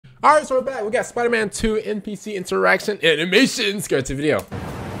All right, so we're back. We got Spider-Man 2 NPC interaction animations. Go to video.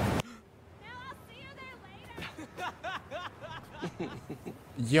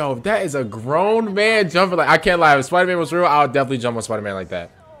 Yo, that is a grown man jumping. Like, I can't lie. If Spider-Man was real, I would definitely jump on Spider-Man like that.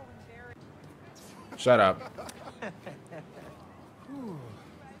 Shut up.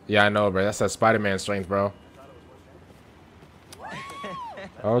 Yeah, I know, bro. That's that Spider-Man strength, bro.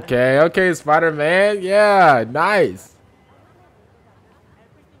 Okay, Spider-Man. Yeah, nice.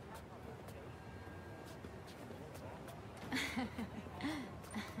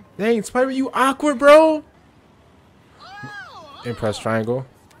 Dang, Spider-Man, you awkward, bro. Impress triangle.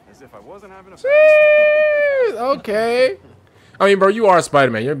 As if I wasn't having a okay. I mean, bro, you are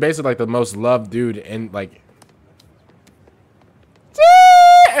Spider-Man. You're basically like the most loved dude in like.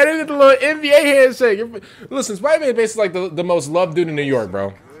 And then the little NBA handshake. Listen, Spider-Man is basically like the most loved dude in New York, bro.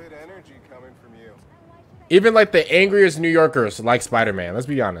 good energy coming from you. Even like the angriest New Yorkers like Spider-Man. Let's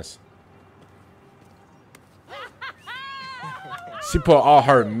be honest. She put all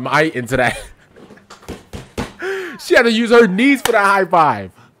her might into that. She had to use her knees for that high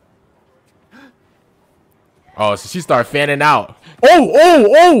five. Oh, so she started fanning out.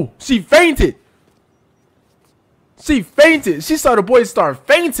 Oh! She fainted. She fainted. She saw the boy start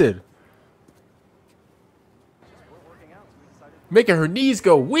fainting. Making her knees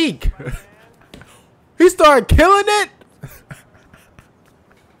go weak. He started killing it.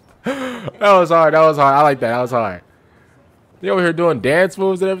 That was hard. I like that. That was hard. They over here doing dance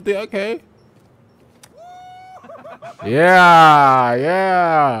moves and everything. Okay. Yeah.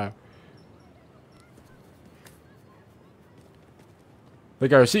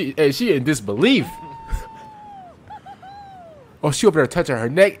 Look at her. She in disbelief. Oh, she over there touching her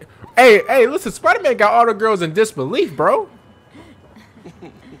neck. Hey, listen, Spider-Man got all the girls in disbelief, bro.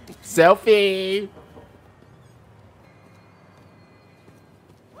 Selfie.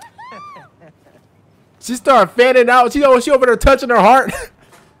 She started fanning out. She over there touching her heart.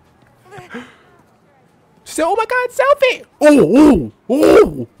 She said, "Oh my God, selfie!" Oh.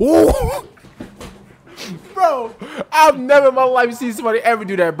 Bro, I've never in my life seen somebody ever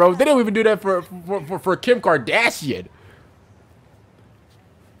do that, bro. They don't even do that for Kim Kardashian.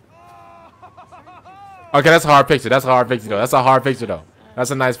 Okay, that's a hard picture. That's a hard picture, though. That's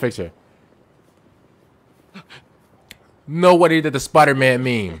a nice picture. No way they did the Spider-Man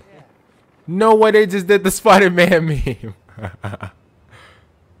meme. No way they just did the Spider-Man meme.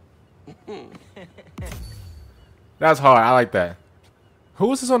 That's hard. I like that.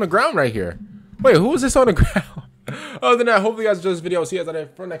 Who is this on the ground right here? Wait, who is this on the ground? Other than that, hopefully you guys enjoyed this video. See you guys later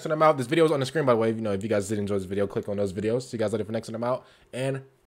for next one. I'm out. This video is on the screen, by the way. If you guys did enjoy this video, click on those videos. See you guys later for next one. I'm out. And